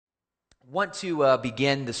Want to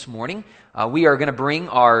begin this morning. We are going to bring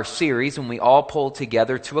our series when we all pull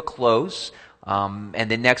together to a close. And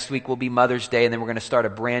then next week will be Mother's Day, and then we're going to start a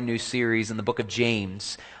brand new series in the book of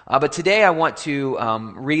James. But today I want to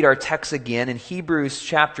read our text again in Hebrews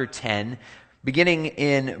chapter 10, beginning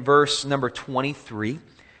in verse number 23.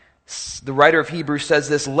 The writer of Hebrews says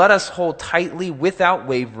this: "Let us hold tightly without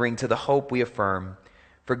wavering to the hope we affirm,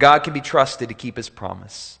 for God can be trusted to keep His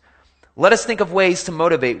promise. Let us think of ways to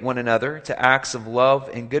motivate one another to acts of love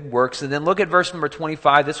and good works." And then look at verse number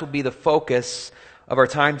 25. This will be the focus of our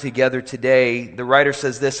time together today. The writer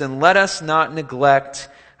says this: "And let us not neglect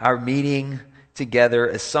our meeting together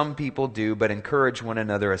as some people do, but encourage one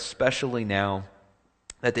another, especially now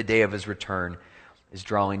that the day of His return is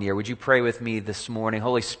drawing near." Would you pray with me this morning?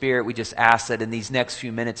 Holy Spirit, we just ask that in these next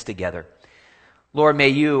few minutes together, Lord, may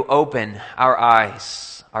you open our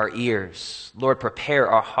eyes, our ears. Lord, prepare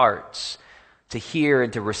our hearts to hear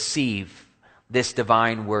and to receive this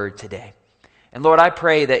divine word today. And Lord, I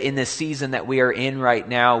pray that in this season that we are in right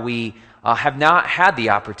now, we have not had the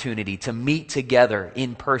opportunity to meet together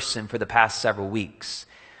in person for the past several weeks.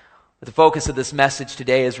 But the focus of this message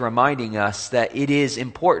today is reminding us that it is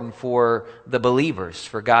important for the believers,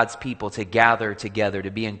 for God's people to gather together,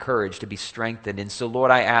 to be encouraged, to be strengthened. And so,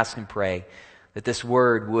 Lord, I ask and pray that this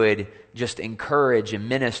word would just encourage and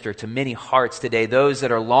minister to many hearts today. Those that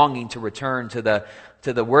are longing to return to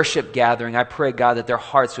the worship gathering, I pray, God, that their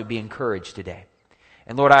hearts would be encouraged today.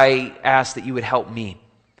 And Lord, I ask that you would help me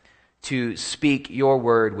to speak your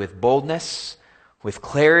word with boldness, with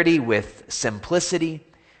clarity, with simplicity.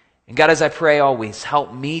 And God, as I pray always,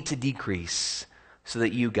 help me to decrease so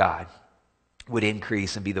that you, God, would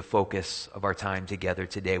increase and be the focus of our time together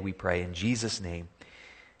today. We pray in Jesus' name.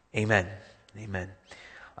 Amen. Amen.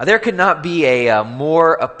 There could not be a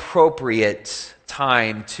more appropriate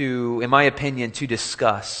time to, in my opinion, to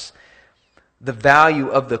discuss the value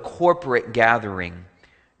of the corporate gathering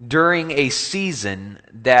during a season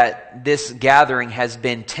that this gathering has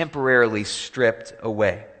been temporarily stripped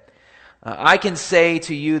away. I can say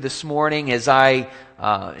to you this morning, as I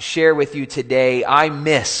share with you today, I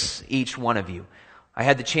miss each one of you. I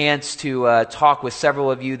had the chance to talk with several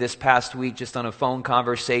of you this past week just on a phone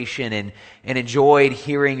conversation and enjoyed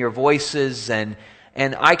hearing your voices. And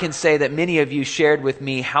I can say that many of you shared with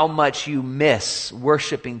me how much you miss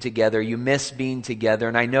worshiping together. You miss being together.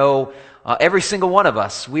 And I know every single one of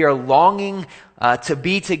us, we are longing to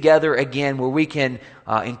be together again, where we can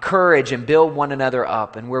encourage and build one another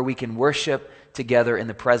up, and where we can worship together in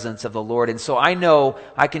the presence of the Lord. And so I know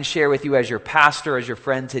I can share with you as your pastor, as your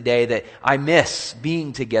friend today, that I miss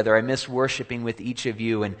being together. I miss worshiping with each of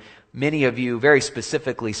you. And many of you very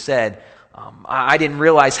specifically said, I didn't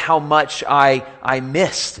realize how much I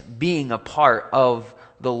missed being a part of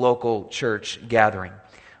the local church gathering.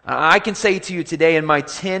 I can say to you today, in my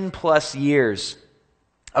 10 plus years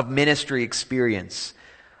of ministry experience,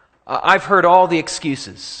 I've heard all the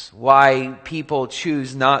excuses why people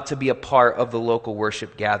choose not to be a part of the local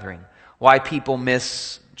worship gathering, why people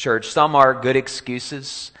miss church. Some are good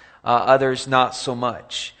excuses, others not so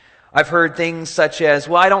much. I've heard things such as,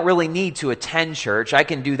 well, I don't really need to attend church. I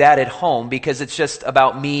can do that at home because it's just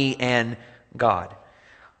about me and God.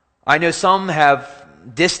 I know some have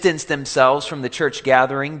distanced themselves from the church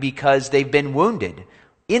gathering because they've been wounded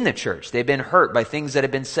in the church. They've been hurt by things that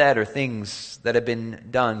have been said or things that have been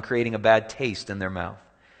done, creating a bad taste in their mouth.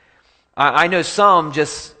 I know some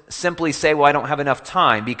just simply say, well, I don't have enough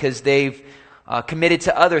time, because they've committed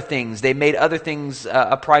to other things. They made other things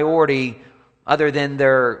a priority other than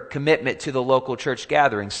their commitment to the local church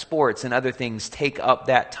gathering. Sports and other things take up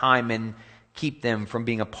that time and keep them from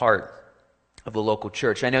being a part of the local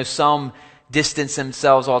church. I know some distance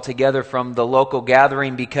themselves altogether from the local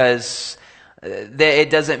gathering because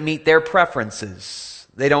it doesn't meet their preferences.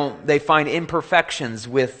 They find imperfections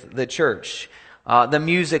with the church. The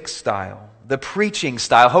music style, the preaching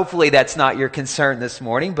style. Hopefully that's not your concern this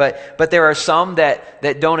morning, but there are some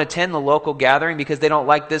that don't attend the local gathering because they don't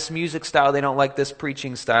like this music style, they don't like this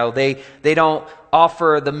preaching style. They don't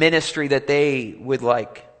offer the ministry that they would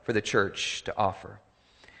like for the church to offer.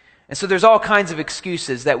 And so there's all kinds of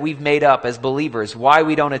excuses that we've made up as believers why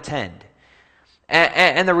we don't attend.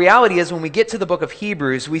 And the reality is, when we get to the book of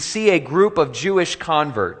Hebrews, we see a group of Jewish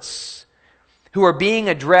converts who are being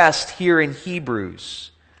addressed here in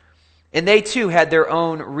Hebrews. And they too had their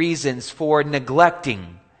own reasons for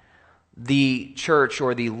neglecting the church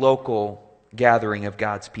or the local gathering of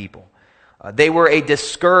God's people. They were a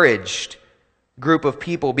discouraged group of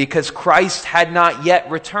people because Christ had not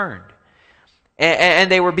yet returned.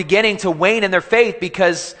 And they were beginning to wane in their faith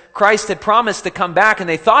because Christ had promised to come back, and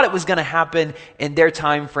they thought it was going to happen in their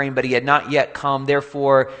time frame, but he had not yet come.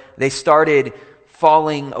 Therefore, they started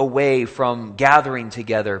falling away from gathering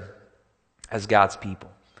together as God's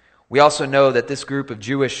people. We also know that this group of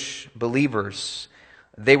Jewish believers,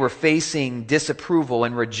 they were facing disapproval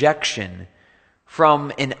and rejection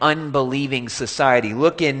from an unbelieving society.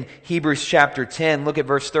 Look in Hebrews chapter 10, look at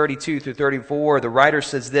verse 32 through 34. The writer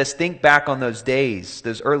says this, think back on those days,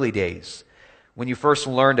 those early days, when you first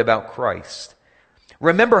learned about Christ.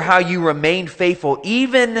 Remember how you remained faithful,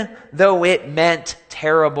 even though it meant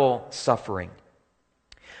terrible suffering.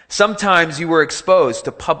 Sometimes you were exposed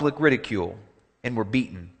to public ridicule and were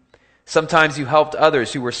beaten. Sometimes you helped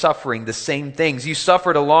others who were suffering the same things. You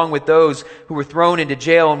suffered along with those who were thrown into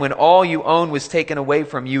jail, and when all you owned was taken away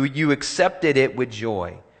from you, you accepted it with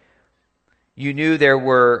joy. You knew there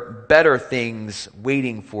were better things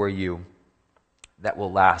waiting for you that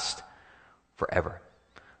will last forever.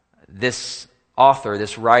 This author,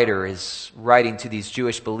 this writer, is writing to these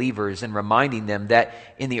Jewish believers and reminding them that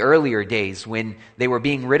in the earlier days when they were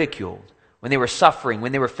being ridiculed, when they were suffering,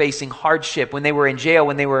 when they were facing hardship, when they were in jail,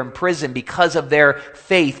 when they were in prison because of their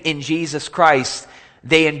faith in Jesus Christ,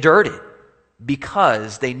 they endured it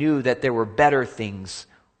because they knew that there were better things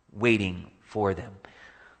waiting for them.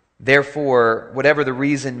 Therefore, whatever the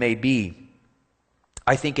reason may be,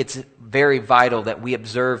 I think it's very vital that we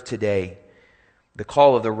observe today the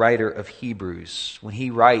call of the writer of Hebrews. When he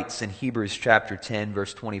writes in Hebrews chapter 10,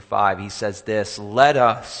 verse 25, he says this, Let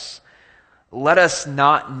us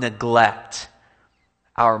not neglect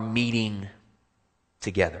our meeting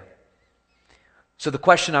together. So the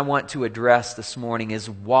question I want to address this morning is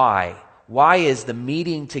why? Why is the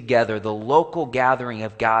meeting together, the local gathering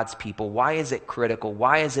of God's people, why is it critical?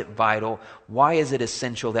 Why is it vital? Why is it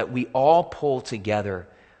essential that we all pull together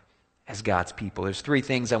as God's people? There's three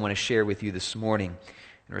things I want to share with you this morning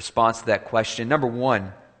in response to that question. Number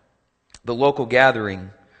one, the local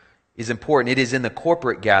gathering is important. It is in the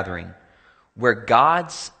corporate gathering where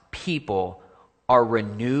God's people are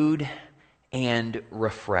renewed and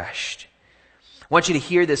refreshed. I want you to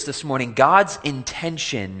hear this morning. God's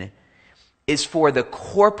intention is for the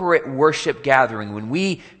corporate worship gathering. When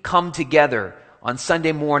we come together on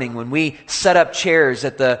Sunday morning, when we set up chairs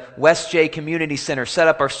at the West J Community Center, set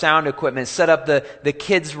up our sound equipment, set up the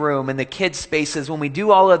kids' room and the kids' spaces, when we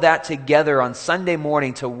do all of that together on Sunday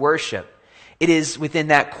morning to worship, it is within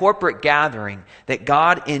that corporate gathering that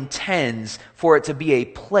God intends for it to be a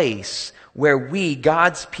place where we,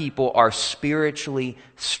 God's people, are spiritually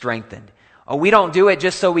strengthened. We don't do it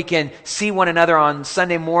just so we can see one another on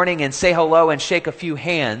Sunday morning and say hello and shake a few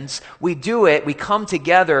hands. We do it, we come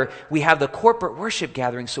together, we have the corporate worship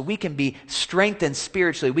gathering so we can be strengthened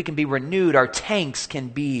spiritually, we can be renewed, our tanks can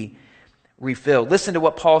be refilled. Listen to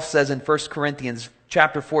what Paul says in 1 Corinthians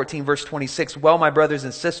chapter 14, verse 26. Well, my brothers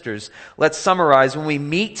and sisters, let's summarize. When we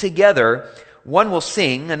meet together, one will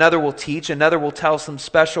sing, another will teach, another will tell some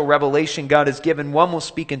special revelation God has given, one will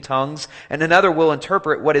speak in tongues, and another will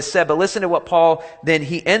interpret what is said. But listen to what Paul, then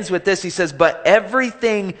he ends with this. He says, but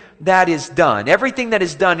everything that is done,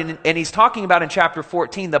 and he's talking about in chapter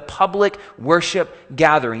 14, the public worship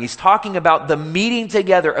gathering. He's talking about the meeting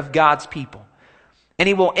together of God's people. And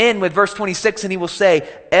he will end with verse 26 and he will say,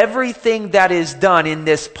 everything that is done in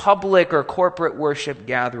this public or corporate worship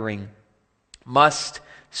gathering must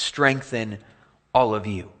strengthen all of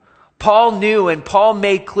you. Paul knew and Paul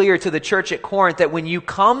made clear to the church at Corinth that when you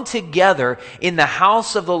come together in the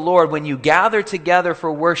house of the Lord, when you gather together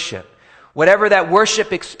for worship, whatever that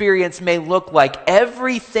worship experience may look like,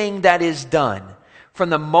 everything that is done from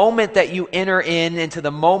the moment that you enter in into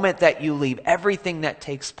the moment that you leave, everything that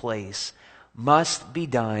takes place must be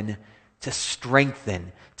done to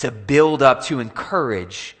strengthen, to build up, to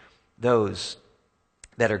encourage those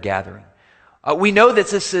that are gathering. We know that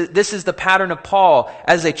this is the pattern of Paul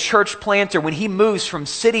as a church planter. When he moves from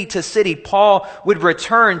city to city, Paul would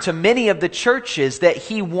return to many of the churches that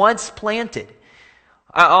he once planted.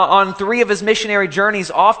 On 3 of his missionary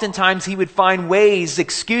journeys, oftentimes he would find ways,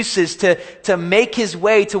 excuses to make his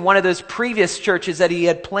way to one of those previous churches that he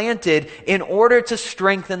had planted in order to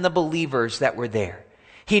strengthen the believers that were there.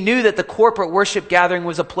 He knew that the corporate worship gathering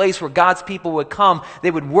was a place where God's people would come,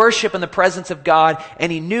 they would worship in the presence of God,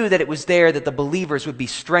 and he knew that it was there that the believers would be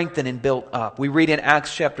strengthened and built up. We read in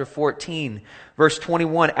Acts chapter 14, verse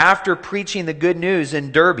 21, after preaching the good news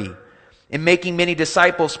in Derbe, in making many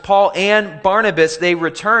disciples, Paul and Barnabas, they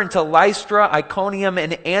returned to Lystra, Iconium,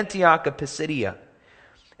 and Antioch of Pisidia.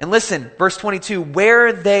 And listen, verse 22,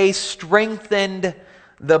 where they strengthened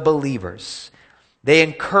the believers. They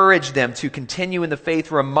encouraged them to continue in the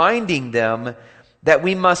faith, reminding them that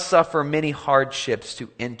we must suffer many hardships to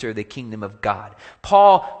enter the kingdom of God.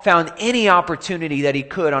 Paul found any opportunity that he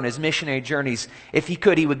could on his missionary journeys. If he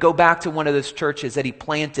could, he would go back to one of those churches that he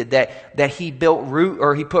planted, that he built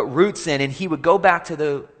he put roots in, and he would go back to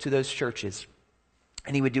those churches.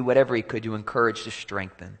 And he would do whatever he could to encourage, to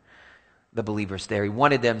strengthen the believers there. He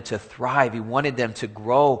wanted them to thrive. He wanted them to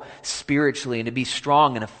grow spiritually and to be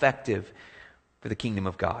strong and effective for the kingdom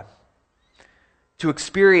of God. To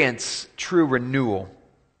experience true renewal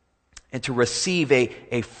and to receive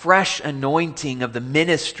a fresh anointing of the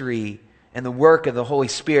ministry and the work of the Holy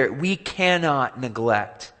Spirit, we cannot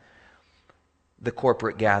neglect the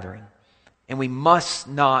corporate gathering. And we must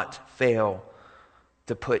not fail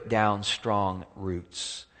to put down strong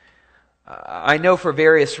roots. I know for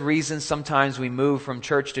various reasons, sometimes we move from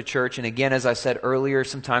church to church. And again, as I said earlier,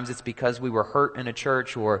 sometimes it's because we were hurt in a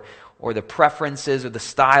church or the preferences or the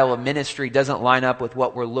style of ministry doesn't line up with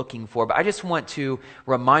what we're looking for. But I just want to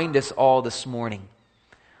remind us all this morning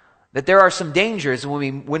that there are some dangers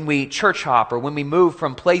when we church hop or when we move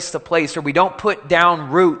from place to place or we don't put down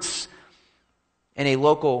roots in a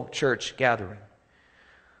local church gathering.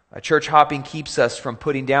 Church hopping keeps us from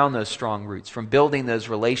putting down those strong roots, from building those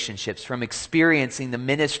relationships, from experiencing the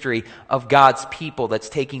ministry of God's people that's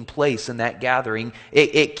taking place in that gathering.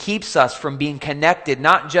 It keeps us from being connected,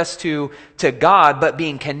 not just to God, but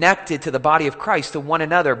being connected to the body of Christ, to one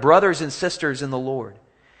another, brothers and sisters in the Lord.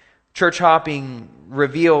 Church hopping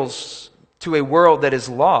reveals to a world that is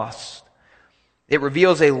lost. It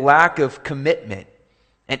reveals a lack of commitment.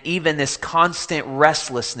 And even this constant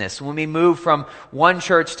restlessness. When we move from one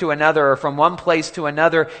church to another or from one place to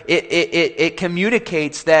another, it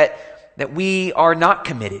communicates that we are not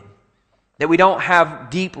committed. That we don't have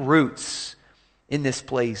deep roots in this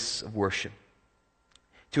place of worship.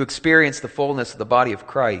 To experience the fullness of the body of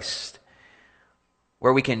Christ,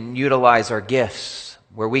 where we can utilize our gifts,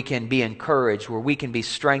 where we can be encouraged, where we can be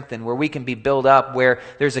strengthened, where we can be built up, where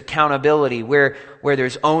there's accountability, where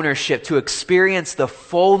there's ownership, to experience the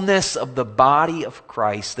fullness of the body of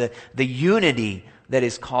Christ, the unity that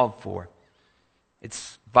is called for.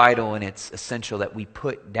 It's vital and it's essential that we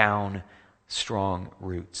put down strong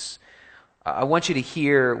roots. I want you to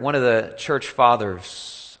hear one of the church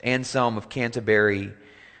fathers, Anselm of Canterbury,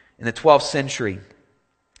 in the 12th century.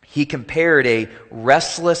 He compared a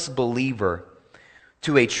restless believer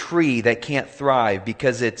to a tree that can't thrive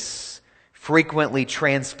because it's frequently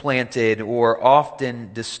transplanted or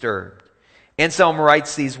often disturbed. Anselm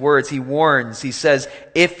writes these words. He warns, he says,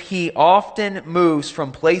 if he often moves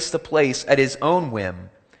from place to place at his own whim,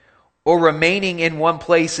 or remaining in one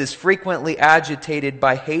place is frequently agitated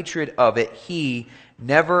by hatred of it, he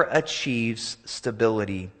never achieves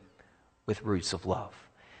stability with roots of love.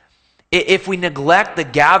 If we neglect the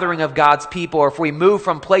gathering of God's people, or if we move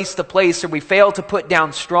from place to place, or we fail to put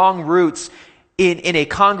down strong roots in a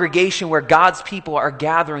congregation where God's people are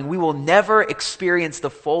gathering, we will never experience the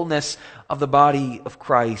fullness of the body of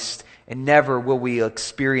Christ, and never will we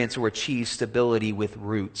experience or achieve stability with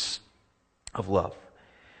roots of love.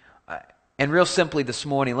 And real simply this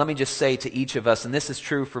morning, let me just say to each of us, and this is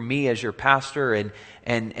true for me as your pastor and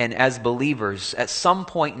as believers, at some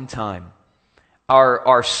point in time,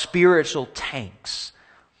 our spiritual tanks,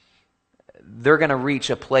 they're going to reach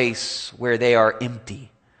a place where they are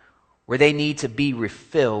empty, where they need to be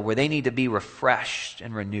refilled, where they need to be refreshed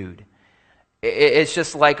and renewed. It's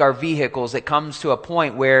just like our vehicles. It comes to a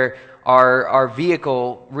point where our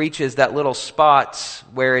vehicle reaches that little spot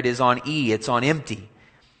where it is on E, it's on empty.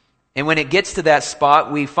 And when it gets to that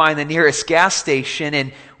spot, we find the nearest gas station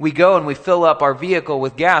and we go and we fill up our vehicle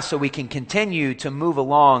with gas so we can continue to move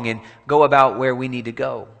along and go about where we need to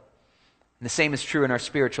go. And the same is true in our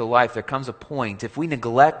spiritual life. There comes a point, if we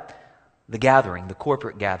neglect the gathering, the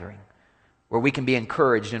corporate gathering, where we can be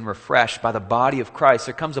encouraged and refreshed by the body of Christ,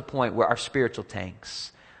 there comes a point where our spiritual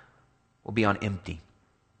tanks will be on empty.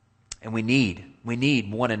 And we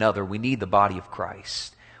need one another. We need the body of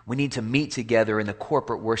Christ. We need to meet together in the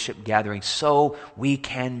corporate worship gathering so we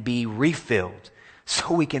can be refilled,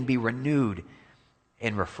 so we can be renewed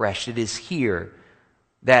and refreshed. It is here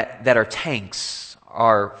that our tanks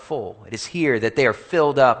are full. It is here that they are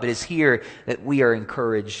filled up. It is here that we are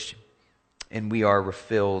encouraged and we are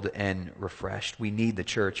refilled and refreshed. We need the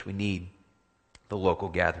church. We need the local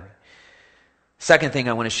gathering. Second thing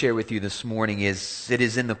I want to share with you this morning is it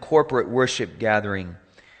is in the corporate worship gathering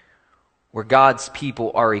where God's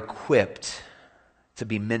people are equipped to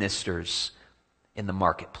be ministers in the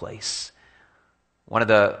marketplace. One of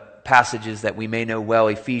the passages that we may know well,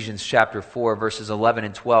 Ephesians chapter 4, verses 11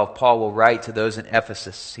 and 12, Paul will write to those in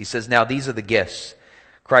Ephesus. He says, now these are the gifts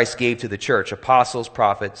Christ gave to the church: apostles,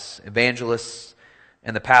 prophets, evangelists,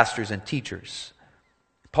 and the pastors and teachers.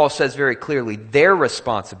 Paul says very clearly their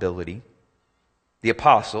responsibility, the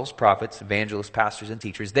apostles, prophets, evangelists, pastors, and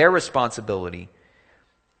teachers, their responsibility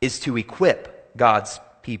is to equip God's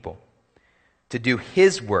people to do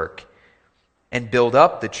His work and build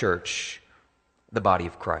up the church, the body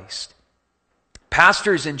of Christ.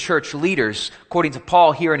 Pastors and church leaders, according to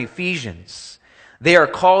Paul here in Ephesians, they are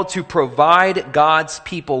called to provide God's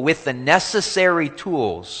people with the necessary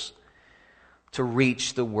tools to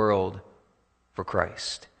reach the world for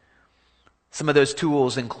Christ. Some of those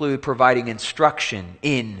tools include providing instruction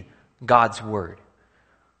in God's Word,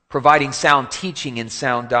 providing sound teaching and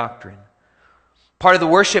sound doctrine. Part of the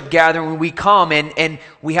worship gathering, when we come and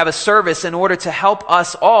we have a service in order to help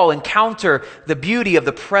us all encounter the beauty of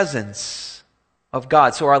the presence of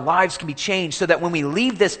God, so our lives can be changed, so that when we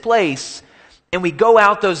leave this place and we go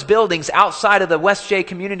out those buildings outside of the West Jay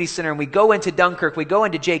Community Center and we go into Dunkirk, we go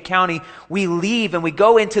into Jay County, we leave and we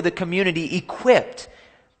go into the community equipped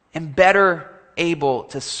and better able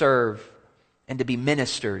to serve and to be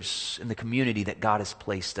ministers in the community that God has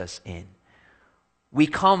placed us in. We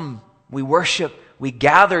come, we worship, we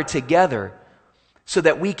gather together so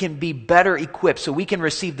that we can be better equipped, so we can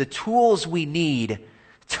receive the tools we need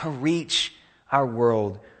to reach our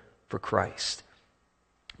world for Christ.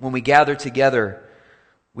 When we gather together,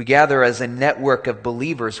 we gather as a network of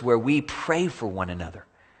believers where we pray for one another,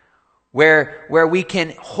 where we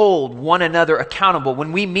can hold one another accountable.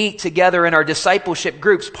 When we meet together in our discipleship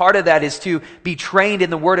groups, part of that is to be trained in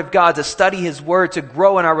the Word of God, to study His Word, to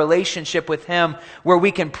grow in our relationship with Him, where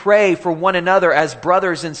we can pray for one another as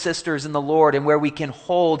brothers and sisters in the Lord, and where we can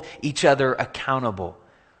hold each other accountable.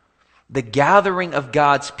 The gathering of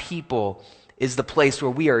God's people is the place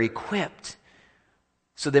where we are equipped,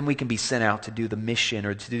 so then we can be sent out to do the mission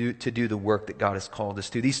or to do the work that God has called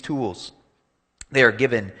us to. These tools, they are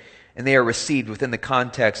given and they are received within the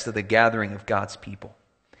context of the gathering of God's people.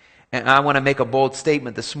 And I want to make a bold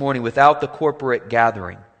statement this morning. Without the corporate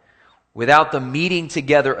gathering, without the meeting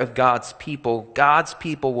together of God's people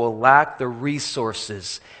will lack the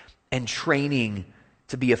resources and training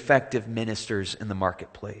to be effective ministers in the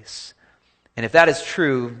marketplace. And if that is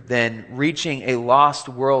true, then reaching a lost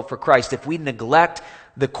world for Christ, if we neglect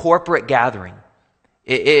the corporate gathering,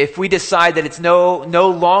 if we decide that it's no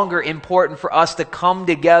longer important for us to come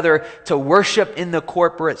together to worship in the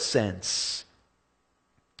corporate sense,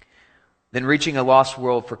 then reaching a lost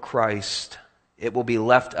world for Christ, it will be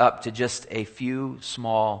left up to just a few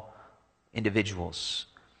small individuals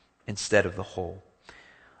instead of the whole.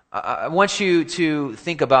 I want you to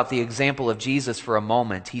think about the example of Jesus for a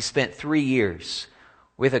moment. He spent 3 years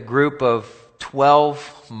with a group of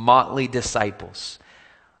 12 motley disciples.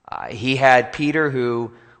 He had Peter,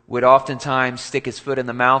 who would oftentimes stick his foot in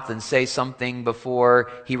the mouth and say something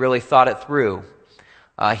before he really thought it through.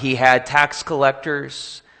 He had tax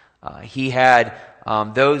collectors. He had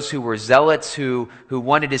those who were zealots who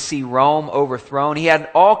wanted to see Rome overthrown. He had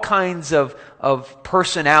all kinds of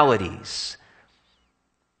personalities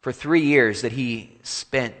for 3 years that he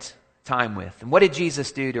spent time with. And what did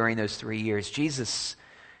Jesus do during those 3 years? Jesus,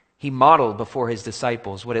 He modeled before His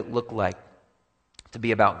disciples what it looked like to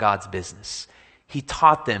be about God's business. He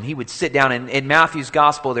taught them. He would sit down. In Matthew's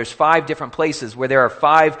gospel, there's 5 different places where there are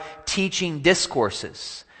 5 teaching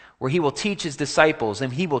discourses where He will teach His disciples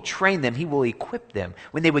and He will train them. He will equip them.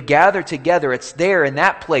 When they would gather together, it's there in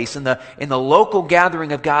that place, in the local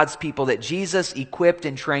gathering of God's people, that Jesus equipped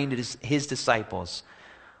and trained His disciples,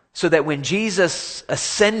 so that when Jesus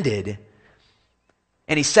ascended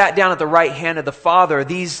and He sat down at the right hand of the Father,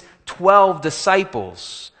 these 12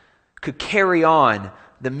 disciples could carry on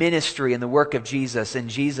the ministry and the work of Jesus in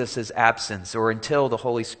Jesus' absence, or until the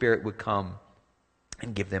Holy Spirit would come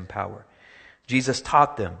and give them power. Jesus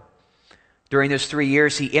taught them. During those 3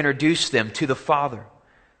 years, He introduced them to the Father.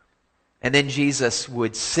 And then Jesus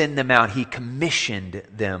would send them out. He commissioned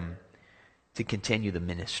them to continue the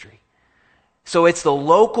ministry. So it's the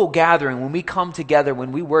local gathering. When we come together,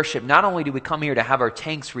 when we worship, not only do we come here to have our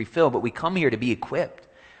tanks refilled, but we come here to be equipped.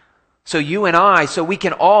 So you and I, so we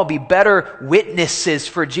can all be better witnesses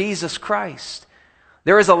for Jesus Christ.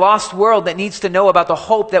 There is a lost world that needs to know about the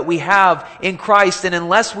hope that we have in Christ. And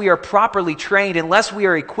unless we are properly trained, unless we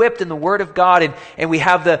are equipped in the Word of God, and we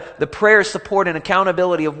have the prayer, support, and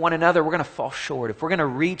accountability of one another, we're going to fall short. If we're going to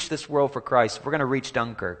reach this world for Christ, if we're going to reach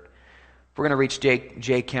Dunkirk, if we're going to reach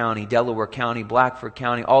Jay County, Delaware County, Blackford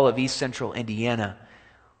County, all of East Central Indiana,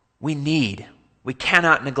 we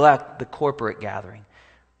cannot neglect the corporate gathering,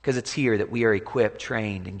 because it's here that we are equipped,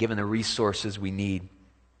 trained, and given the resources we need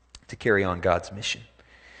to carry on God's mission.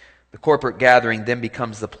 The corporate gathering then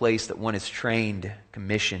becomes the place that one is trained,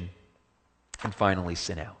 commissioned, and finally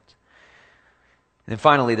sin out. And then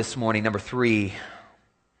finally this morning, number 3,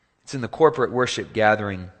 it's in the corporate worship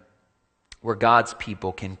gathering where God's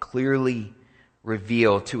people can clearly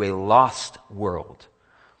reveal to a lost world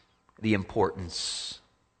the importance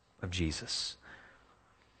of Jesus.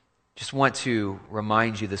 Just want to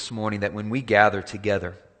remind you this morning that when we gather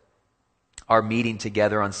together, our meeting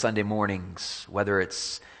together on Sunday mornings, whether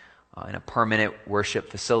it's in a permanent worship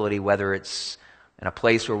facility, whether it's in a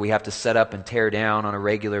place where we have to set up and tear down on a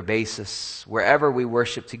regular basis, wherever we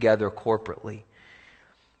worship together corporately,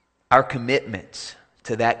 our commitment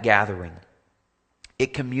to that gathering,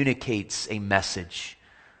 it communicates a message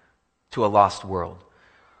to a lost world.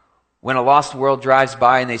 When a lost world drives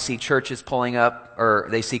by and they see churches pulling up, or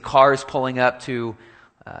they see cars pulling up to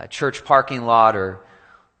a church parking lot, or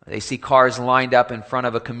they see cars lined up in front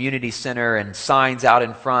of a community center and signs out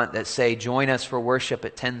in front that say, "Join us for worship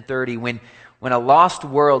at 10:30." When a lost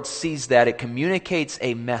world sees that, it communicates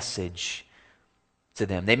a message to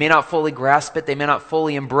them. They may not fully grasp it, they may not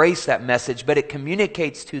fully embrace that message, but it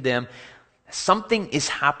communicates to them something is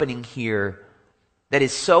happening here that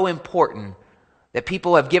is so important that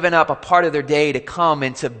people have given up a part of their day to come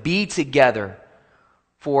and to be together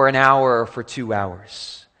for an hour or for 2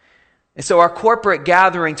 hours. And so our corporate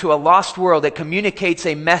gathering to a lost world, it communicates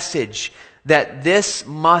a message that this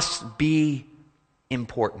must be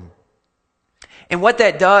important. And what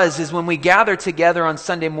that does is when we gather together on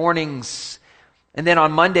Sunday mornings, and then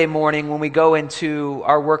on Monday morning when we go into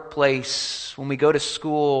our workplace, when we go to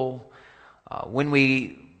school, when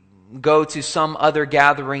we go to some other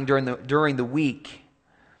gathering during the week,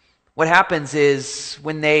 what happens is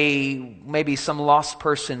when maybe some lost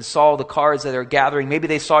person saw the cars that are gathering, maybe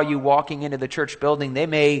they saw you walking into the church building, they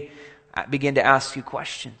may begin to ask you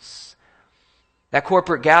questions. That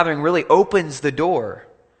corporate gathering really opens the door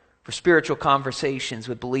for spiritual conversations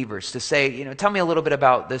with believers to say, tell me a little bit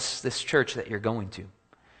about this church that you're going to.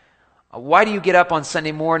 Why do you get up on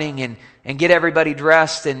Sunday morning and get everybody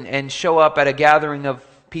dressed and show up at a gathering of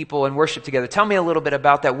people and worship together? Tell me a little bit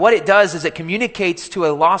about that. What it does is it communicates to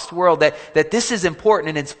a lost world that this is important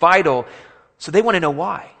and it's vital, so they want to know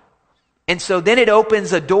why. And so then it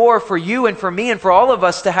opens a door for you and for me and for all of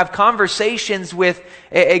us to have conversations with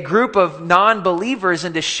a group of non-believers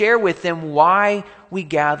and to share with them why we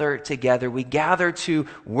gather together. We gather to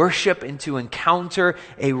worship and to encounter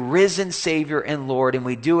a risen Savior and Lord, and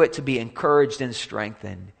we do it to be encouraged and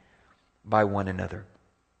strengthened by one another.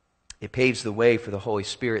 It paves the way for the Holy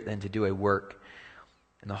Spirit then to do a work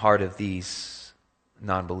in the heart of these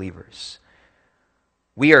non-believers.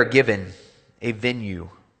 We are given a venue.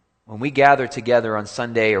 When we gather together on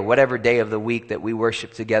Sunday or whatever day of the week that we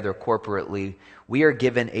worship together corporately, we are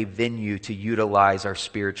given a venue to utilize our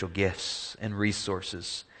spiritual gifts and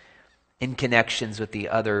resources in connections with the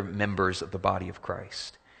other members of the body of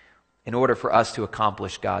Christ in order for us to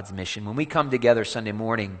accomplish God's mission. When we come together Sunday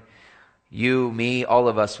morning, you, me, all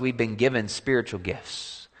of us, we've been given spiritual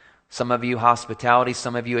gifts. Some of you hospitality,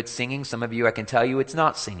 some of you it's singing, some of you I can tell you it's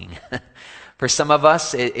not singing. For some of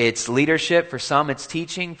us, it's leadership. For some, it's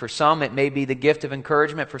teaching. For some, it may be the gift of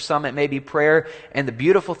encouragement. For some, it may be prayer. And the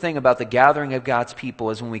beautiful thing about the gathering of God's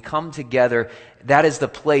people is when we come together, that is the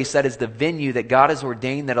place, that is the venue that God has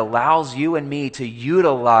ordained that allows you and me to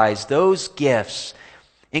utilize those gifts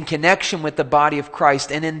in connection with the body of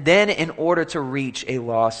Christ, and then in order to reach a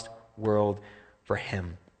lost world for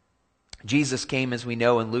Him. Jesus came, as we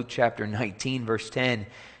know, in Luke chapter 19, verse 10,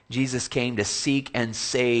 Jesus came to seek and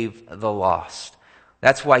save the lost.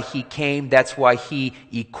 That's why He came. That's why He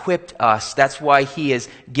equipped us. That's why He has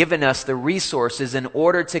given us the resources in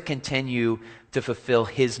order to continue to fulfill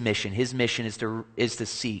His mission. His mission is to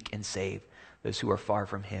seek and save those who are far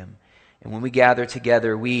from Him. And when we gather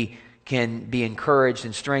together, we can be encouraged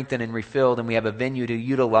and strengthened and refilled, and we have a venue to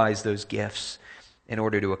utilize those gifts in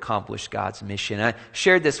order to accomplish God's mission. I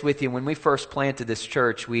shared this with you when we first planted this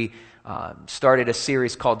church. We started a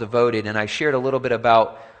series called Devoted, and I shared a little bit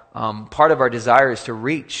about part of our desire is to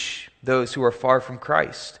reach those who are far from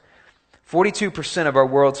Christ. 42% of our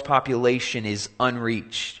world's population is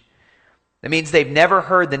unreached. That means they've never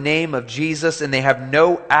heard the name of Jesus and they have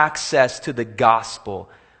no access to the gospel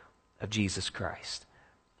of Jesus Christ.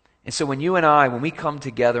 And so when you and I, when we come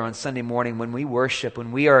together on Sunday morning, when we worship,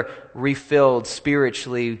 when we are refilled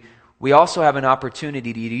spiritually, we also have an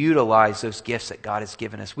opportunity to utilize those gifts that God has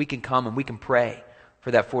given us. We can come and we can pray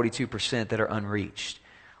for that 42% that are unreached.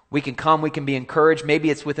 We can come, we can be encouraged. Maybe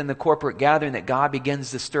it's within the corporate gathering that God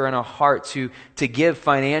begins to stir in our heart to give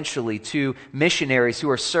financially to missionaries who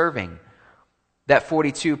are serving that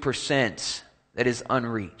 42% that is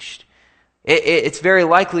unreached. It's very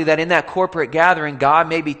likely that in that corporate gathering, God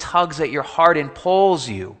maybe tugs at your heart and pulls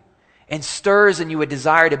you and stirs in you a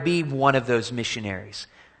desire to be one of those missionaries,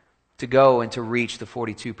 to go and to reach the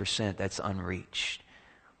 42% that's unreached.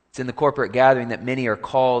 It's in the corporate gathering that many are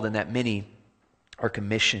called and that many are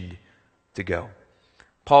commissioned to go.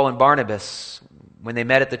 Paul and Barnabas, when they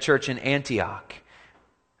met at the church in Antioch,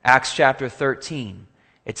 Acts chapter 13,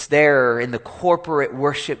 it's there in the corporate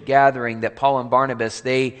worship gathering that Paul and Barnabas,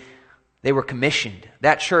 they were commissioned.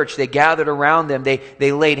 That church, they gathered around them,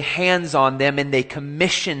 they laid hands on them, and they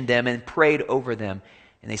commissioned them and prayed over them,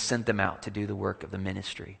 and they sent them out to do the work of the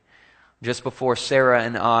ministry. Just before Sarah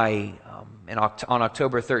and I, on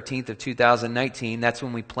October 13th of 2019, that's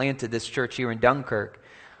when we planted this church here in Dunkirk.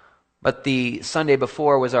 But the Sunday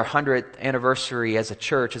before was our 100th anniversary as a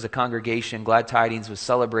church, as a congregation. Glad Tidings was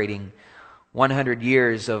celebrating 100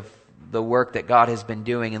 years of the work that God has been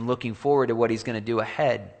doing and looking forward to what He's going to do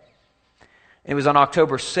ahead. It was on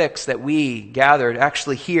October 6th that we gathered,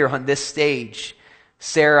 actually here on this stage,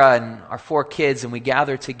 Sarah and our 4 kids, and we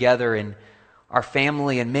gathered together, and our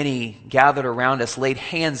family and many gathered around us, laid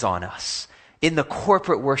hands on us in the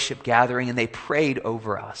corporate worship gathering, and they prayed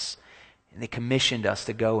over us. And they commissioned us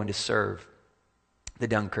to go and to serve the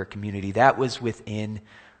Dunkirk community. That was within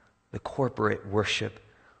the corporate worship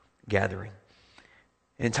gathering.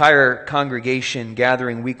 An entire congregation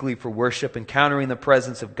gathering weekly for worship, encountering the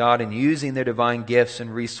presence of God, and using their divine gifts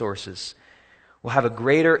and resources will have a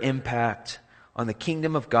greater impact on the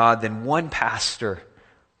kingdom of God than one pastor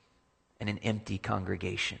and an empty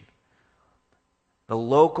congregation. The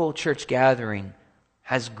local church gathering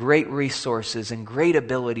has great resources and great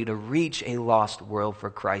ability to reach a lost world for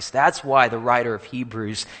Christ. That's why the writer of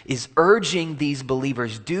Hebrews is urging these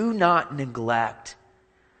believers, do not neglect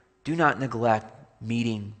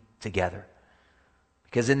meeting together.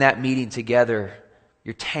 Because in that meeting together,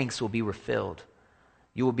 your tanks will be refilled.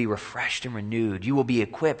 You will be refreshed and renewed. You will be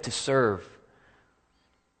equipped to serve.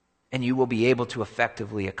 And you will be able to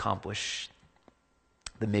effectively accomplish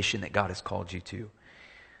the mission that God has called you to.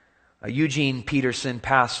 Eugene Peterson,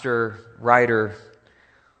 pastor, writer,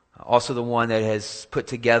 also the one that has put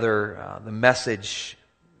together the Message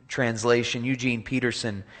translation. Eugene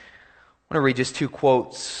Peterson, I want to read just 2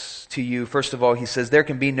 quotes to you. First of all, he says, there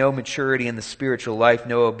can be no maturity in the spiritual life,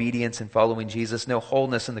 no obedience in following Jesus, no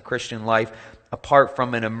wholeness in the Christian life apart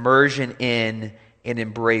from an immersion in an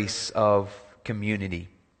embrace of community.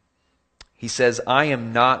 He says, I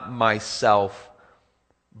am not myself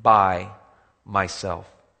by myself.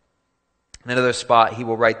 In another spot, he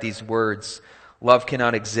will write these words, love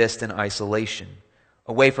cannot exist in isolation.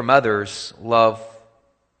 Away from others, love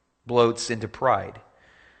bloats into pride.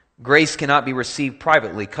 Grace cannot be received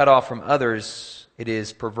privately. Cut off from others, it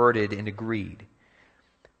is perverted into greed.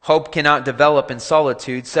 Hope cannot develop in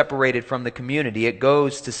solitude, separated from the community. It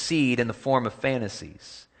goes to seed in the form of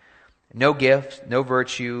fantasies. No gift, no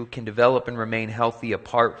virtue can develop and remain healthy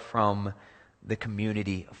apart from the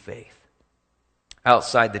community of faith.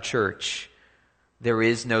 Outside the church, there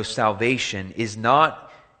is no salvation, is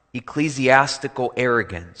not ecclesiastical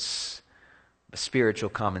arrogance, but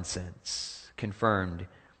spiritual common sense, confirmed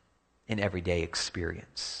in everyday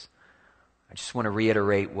experience. I just want to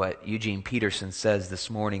reiterate what Eugene Peterson says this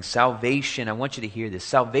morning. Salvation, I want you to hear this.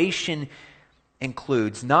 Salvation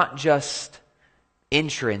includes not just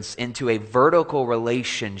entrance into a vertical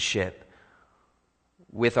relationship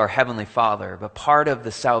with our Heavenly Father, but part of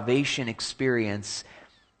the salvation experience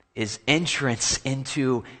is entrance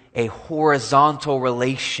into a horizontal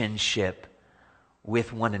relationship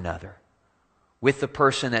with one another, with the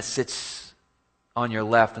person that sits on your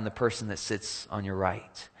left and the person that sits on your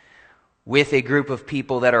right, with a group of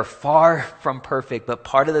people that are far from perfect, but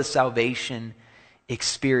part of the salvation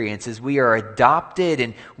experience is we are adopted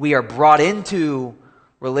and we are brought into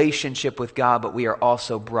relationship with God, but we are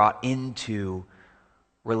also brought into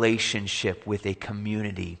relationship with a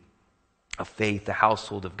community of faith, the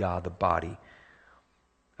household of God, the body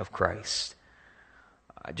of Christ.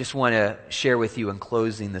 I just want to share with you in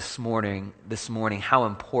closing this morning how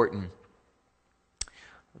important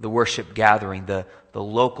the worship gathering, the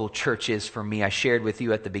local church is for me. I shared with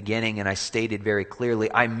you at the beginning, and I stated very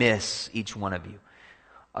clearly, I miss each one of you.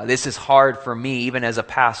 This is hard for me, even as a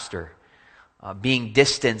pastor, being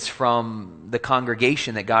distanced from the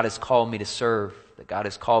congregation that God has called me to serve, that God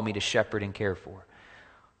has called me to shepherd and care for.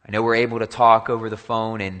 I know we're able to talk over the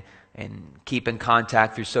phone and keep in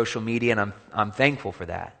contact through social media, and I'm thankful for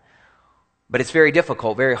that. But it's very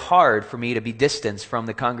difficult, very hard for me to be distanced from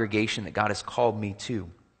the congregation that God has called me to.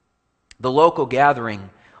 The local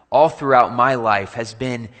gathering all throughout my life has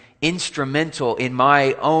been instrumental in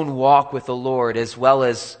my own walk with the Lord, as well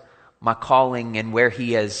as my calling and where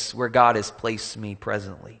God has placed me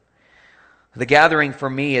presently. The gathering for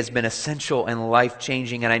me has been essential and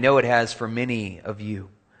life-changing, and I know it has for many of you.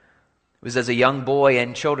 It was as a young boy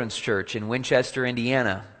in children's church in Winchester,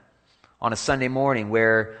 Indiana, on a Sunday morning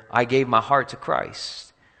where I gave my heart to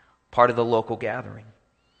Christ, part of the local gathering.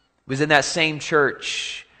 It was in that same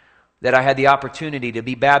church that I had the opportunity to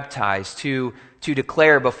be baptized, to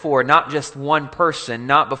declare before not just one person,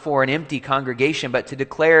 not before an empty congregation, but to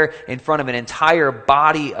declare in front of an entire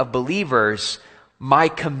body of believers my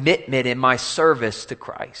commitment and my service to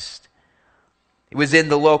Christ. It was in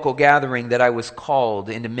the local gathering that I was called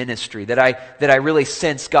into ministry, that I really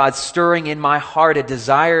sensed God stirring in my heart a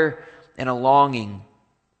desire and a longing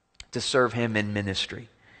to serve Him in ministry.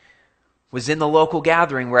 It was in the local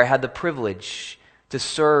gathering where I had the privilege to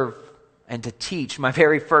serve and to teach my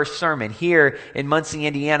very first sermon here in Muncie,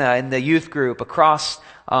 Indiana, in the youth group across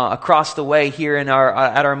the way here at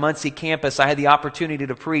our Muncie campus. I had the opportunity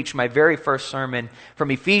to preach my very first sermon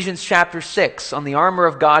from Ephesians chapter 6 on the armor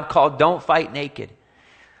of God called "Don't Fight Naked."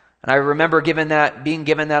 And I remember being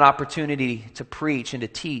given that opportunity to preach and to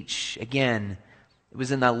teach again. It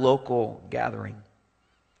was in that local gathering.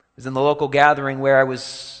 It was in the local gathering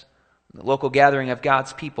the local gathering of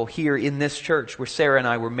God's people here in this church where Sarah and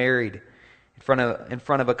I were married in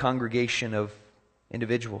front of a congregation of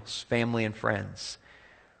individuals, family and friends.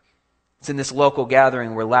 It's in this local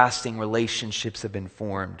gathering where lasting relationships have been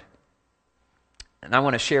formed. And I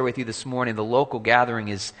want to share with you this morning, the local gathering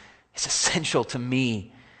is essential to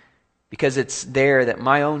me because it's there that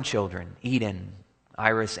my own children, Eden,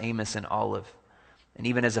 Iris, Amos, and Olive, and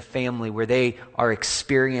even as a family where they are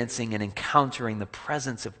experiencing and encountering the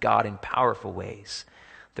presence of God in powerful ways.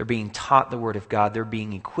 They're being taught the Word of God. They're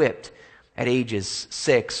being equipped at ages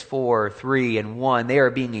 6, 4, 3, and 1. They are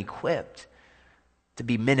being equipped to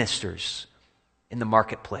be ministers in the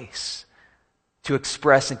marketplace, to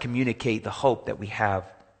express and communicate the hope that we have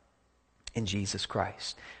in Jesus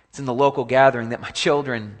Christ. It's in the local gathering that my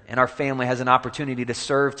children and our family has an opportunity to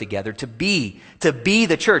serve together, to be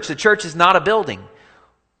the church. The church is not a building,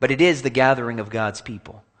 but it is the gathering of God's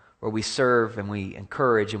people where we serve and we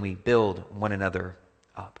encourage and we build one another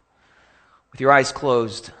up. With your eyes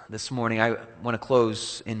closed this morning, I want to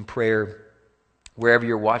close in prayer wherever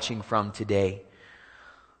you're watching from today.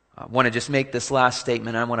 I want to just make this last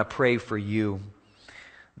statement. I want to pray for you.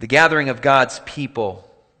 The gathering of God's people,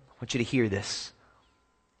 I want you to hear this,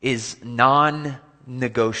 is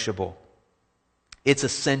non-negotiable. It's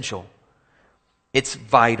essential. It's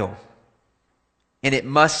vital. And it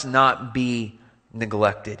must not be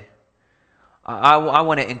neglected. I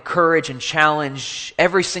want to encourage and challenge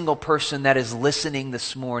every single person that is listening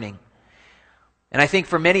this morning. And I think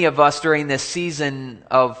for many of us during this season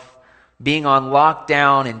of being on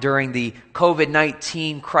lockdown and during the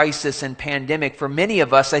COVID-19 crisis and pandemic, for many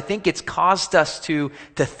of us, I think it's caused us to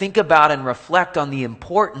think about and reflect on the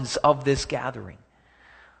importance of this gathering.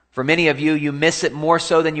 For many of you, you miss it more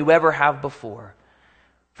so than you ever have before.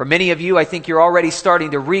 For many of you, I think you're already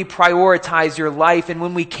starting to reprioritize your life. And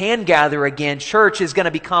when we can gather again,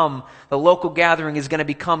 the local gathering is going to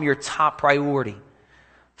become your top priority.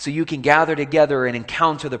 So you can gather together and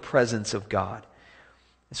encounter the presence of God.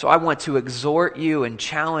 So I want to exhort you and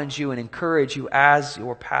challenge you and encourage you as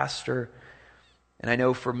your pastor. And I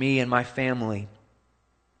know for me and my family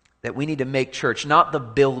that we need to make church, not the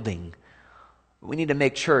building. We need to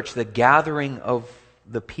make church, the gathering of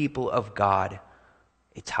the people of God,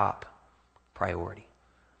 a top priority.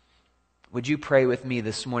 Would you pray with me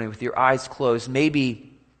this morning with your eyes closed?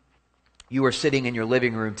 Maybe you are sitting in your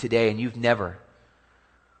living room today and you've never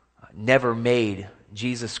made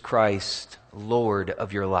Jesus Christ Lord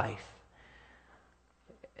of your life.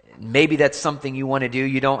 Maybe that's something you want to do.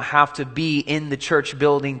 You don't have to be in the church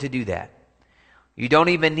building to do that. You don't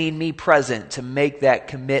even need me present to make that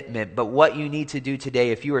commitment. But what you need to do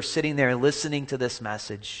today, if you are sitting there listening to this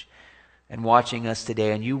message and watching us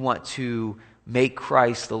today, and you want to make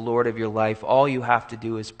Christ the Lord of your life, all you have to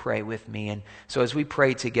do is pray with me. And so as we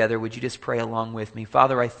pray together, would you just pray along with me?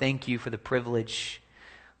 Father, I thank you for the privilege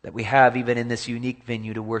that we have even in this unique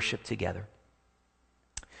venue to worship together.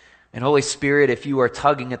 And Holy Spirit, if you are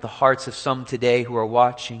tugging at the hearts of some today who are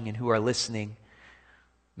watching and who are listening,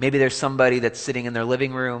 maybe there's somebody that's sitting in their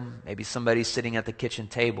living room, maybe somebody's sitting at the kitchen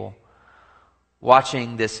table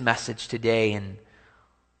watching this message today, and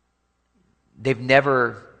they've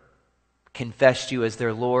never confessed you as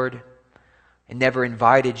their Lord and never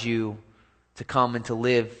invited you to come and to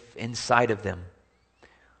live inside of them.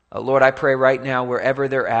 Lord, I pray right now, wherever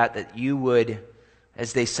they're at, that you would,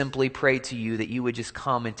 as they simply pray to you, that you would just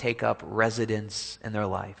come and take up residence in their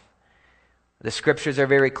life. The scriptures are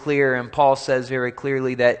very clear, and Paul says very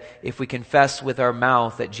clearly that if we confess with our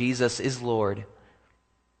mouth that Jesus is Lord,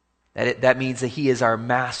 that means that He is our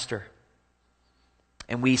master.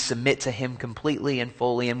 And we submit to Him completely and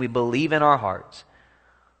fully, and we believe in our hearts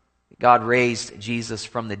that God raised Jesus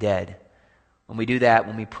from the dead. When we do that,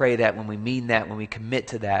 when we pray that, when we mean that, when we commit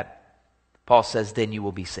to that, Paul says, then you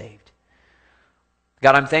will be saved.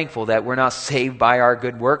 God, I'm thankful that we're not saved by our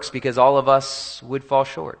good works, because all of us would fall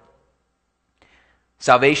short.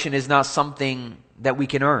 Salvation is not something that we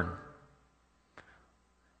can earn.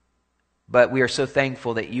 But we are so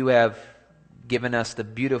thankful that you have given us the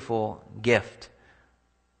beautiful gift,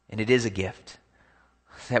 and it is a gift,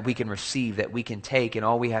 that we can receive, that we can take, and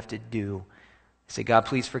all we have to do is say, God,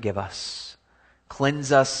 please forgive us,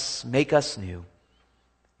 cleanse us, make us new,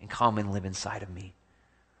 and come and live inside of me.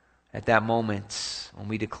 At that moment, when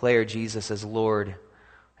we declare Jesus as Lord,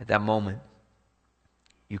 at that moment,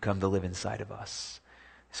 you come to live inside of us.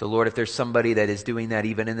 So Lord, if there's somebody that is doing that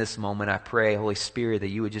even in this moment, I pray, Holy Spirit, that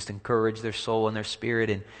you would just encourage their soul and their spirit,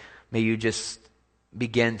 and may you just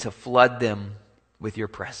begin to flood them with your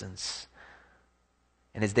presence.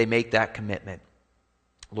 And as they make that commitment,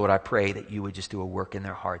 Lord, I pray that you would just do a work in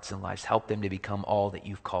their hearts and lives. Help them to become all that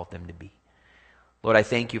you've called them to be. Lord, I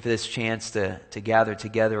thank you for this chance to gather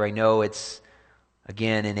together. I know it's,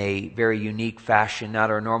 again, in a very unique fashion,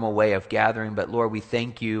 not our normal way of gathering, but Lord, we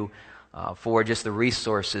thank you for just the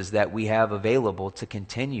resources that we have available to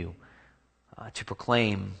continue to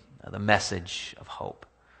proclaim the message of hope.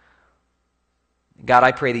 God,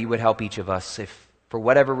 I pray that you would help each of us if for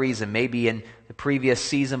whatever reason, maybe in the previous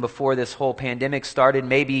season before this whole pandemic started,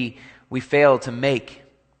 maybe we failed to make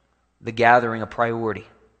the gathering a priority.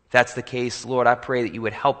 If that's the case, Lord, I pray that you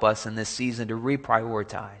would help us in this season to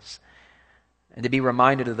reprioritize and to be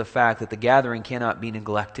reminded of the fact that the gathering cannot be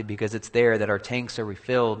neglected, because it's there that our tanks are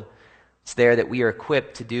refilled. It's there that we are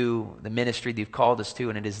equipped to do the ministry that you've called us to,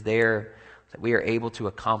 and it is there that we are able to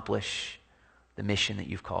accomplish the mission that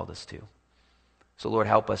you've called us to. So Lord,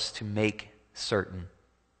 help us to make certain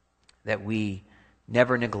that we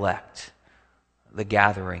never neglect the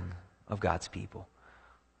gathering of God's people.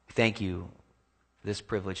 Thank you for this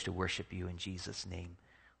privilege to worship you. In Jesus' name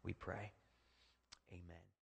we pray. Amen.